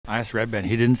I asked Redban.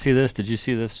 He didn't see this. Did you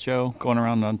see this, Joe, going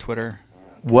around on Twitter?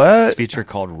 What? This feature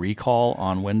called Recall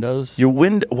on Windows.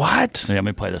 What? Yeah, let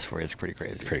me play this for you. It's pretty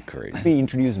crazy. It's pretty crazy. We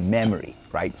introduce memory,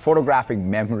 right? Photographic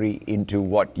memory into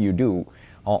what you do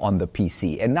on the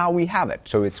PC. And now we have it.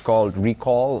 So it's called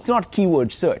Recall. It's not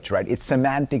keyword search, right? It's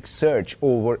semantic search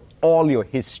over all your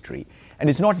history. And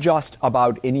it's not just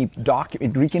about any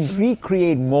document. We can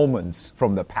recreate moments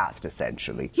from the past,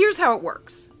 essentially. Here's how it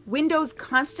works. Windows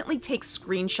constantly takes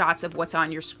screenshots of what's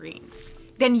on your screen,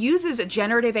 then uses a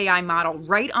generative AI model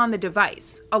right on the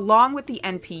device, along with the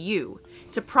NPU,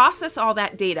 to process all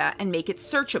that data and make it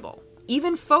searchable,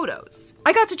 even photos.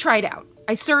 I got to try it out.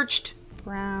 I searched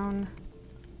brown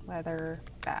leather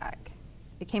bag.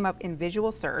 It came up in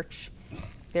visual search.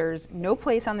 There's no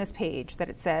place on this page that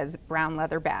it says brown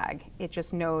leather bag. It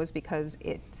just knows because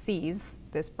it sees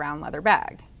this brown leather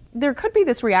bag. There could be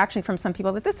this reaction from some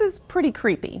people that this is pretty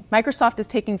creepy. Microsoft is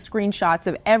taking screenshots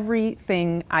of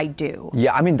everything I do.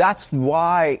 Yeah, I mean, that's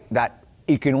why that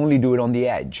it can only do it on the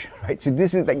edge, right? So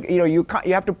this is like, you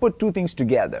have to put two things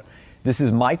together. This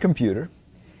is my computer,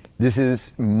 this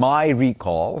is my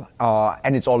recall,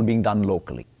 and it's all being done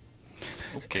locally.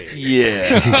 Okay.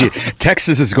 Yeah.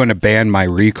 Texas is going to ban my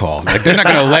recall. Like, they're not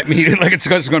going to let me, like, it's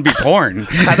going to be porn.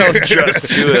 I don't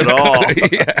trust you at all.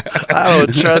 Yeah. I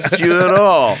don't trust you at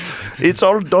all. It's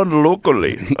all done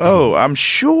locally. Oh, I'm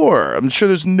sure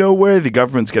there's no way the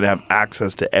government's going to have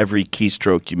access to every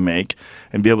keystroke you make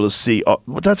and be able to see. Oh,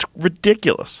 well, that's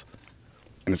ridiculous.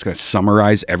 And it's going to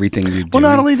summarize everything you do. Well,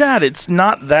 not only that, it's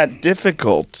not that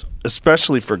difficult,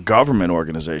 especially for government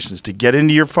organizations, to get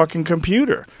into your fucking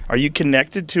computer. Are you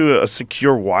connected to a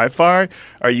secure Wi-Fi?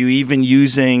 Are you even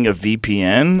using a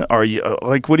VPN? Are you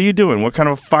like, what are you doing? What kind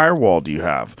of a firewall do you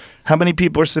have? How many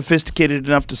people are sophisticated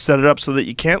enough to set it up so that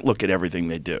you can't look at everything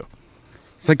they do?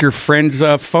 It's like your friend's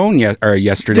phone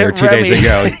yesterday or 2 days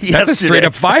ago. That's a straight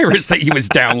up virus that he was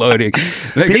downloading.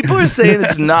 People are saying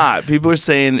it's not. People are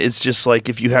saying it's just like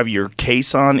if you have your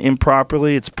case on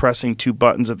improperly, it's pressing two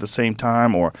buttons at the same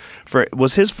time. Or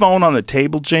was his phone on the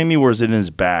table, Jamie, or was it in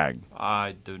his bag?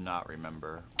 I do not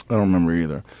remember. I don't remember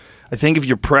either. I think if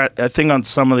you're I think on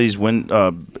some of these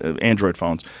Android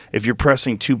phones, if you're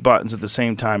pressing two buttons at the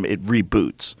same time, it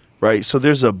reboots. Right, so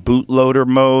there's a bootloader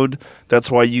mode. That's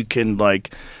why you can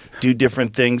like do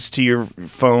different things to your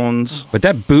phones. But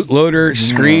that bootloader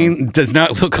screen does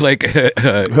not look like it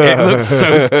looks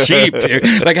so cheap, dude.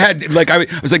 Like I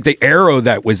was like the arrow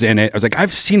that was in it. I was like,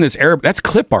 I've seen this arrow. That's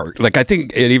clip art. Like I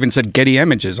think it even said Getty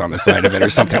Images on the side of it or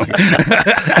something like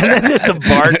that. And then there's the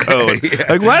barcode. Yeah.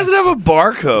 Like, why does it have a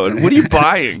barcode? What are you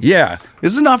buying? Yeah.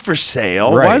 This is not for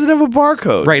sale. Right. Why does it have a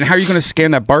barcode? Right, and how are you going to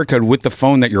scan that barcode with the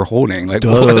phone that you're holding? Like,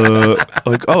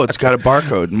 like, oh, it's got a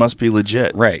barcode. It must be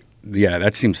legit. Right. Yeah,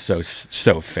 that seems so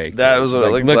fake. That was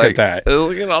what like, look at that.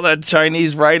 Look at all that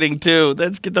Chinese writing too.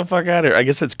 Let's get the fuck out of here. I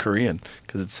guess it's Korean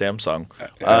because it's Samsung.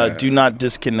 Do not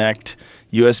disconnect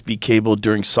USB cable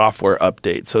during software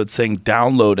update. So it's saying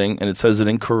downloading, and it says it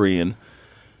in Korean.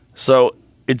 So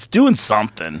it's doing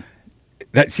something.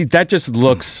 That just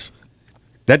looks.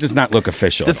 That does not look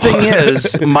official. The thing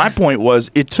is, my point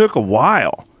was, it took a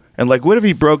while. And like, what if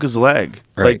he broke his leg?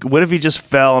 Right. Like, what if he just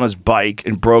fell on his bike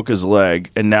and broke his leg,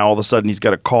 and now all of a sudden he's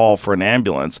got a call for an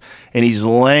ambulance, and he's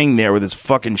laying there with his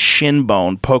fucking shin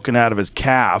bone poking out of his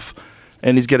calf,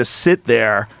 and he's got to sit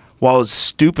there while his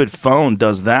stupid phone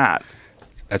does that.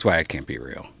 That's why it can't be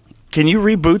real. Can you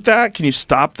reboot that? Can you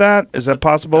stop that? Is that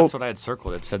possible? That's what I had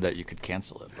circled. It said that you could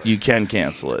cancel it. You can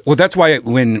cancel it. Well, that's why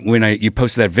when you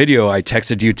posted that video, I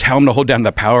texted you, tell him to hold down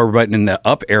the power button and the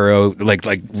up arrow, like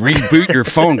reboot your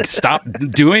phone, stop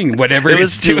doing whatever it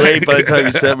was too late by the time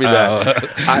you sent me that.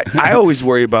 I always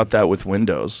worry about that with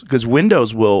Windows, because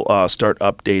Windows will start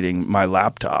updating my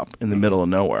laptop in the middle of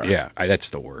nowhere. Yeah, that's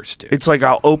the worst, dude. It's like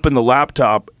I'll open the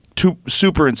laptop,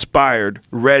 super inspired,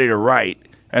 ready to write,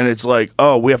 and it's like,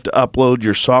 oh, we have to upload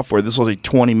your software. This will take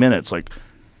 20 minutes. Like,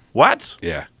 what?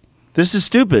 Yeah. This is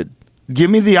stupid.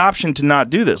 Give me the option to not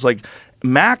do this. Like,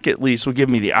 Mac at least will give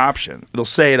me the option. It'll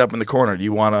say it up in the corner. Do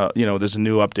you want to, there's a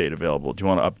new update available. Do you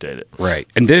want to update it? Right.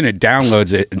 And then it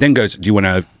downloads it and then goes, do you want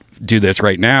to do this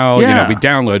right now? Yeah. We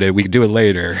download it. We can do it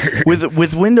later.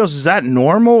 With Windows, is that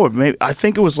normal? Or maybe I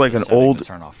think it was like an old to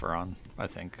turn off or on. I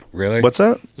think. Really? What's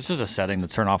that? This is a setting to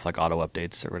turn off like auto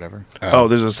updates or whatever. Oh,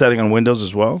 there's a setting on Windows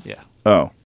as well? Yeah. Oh.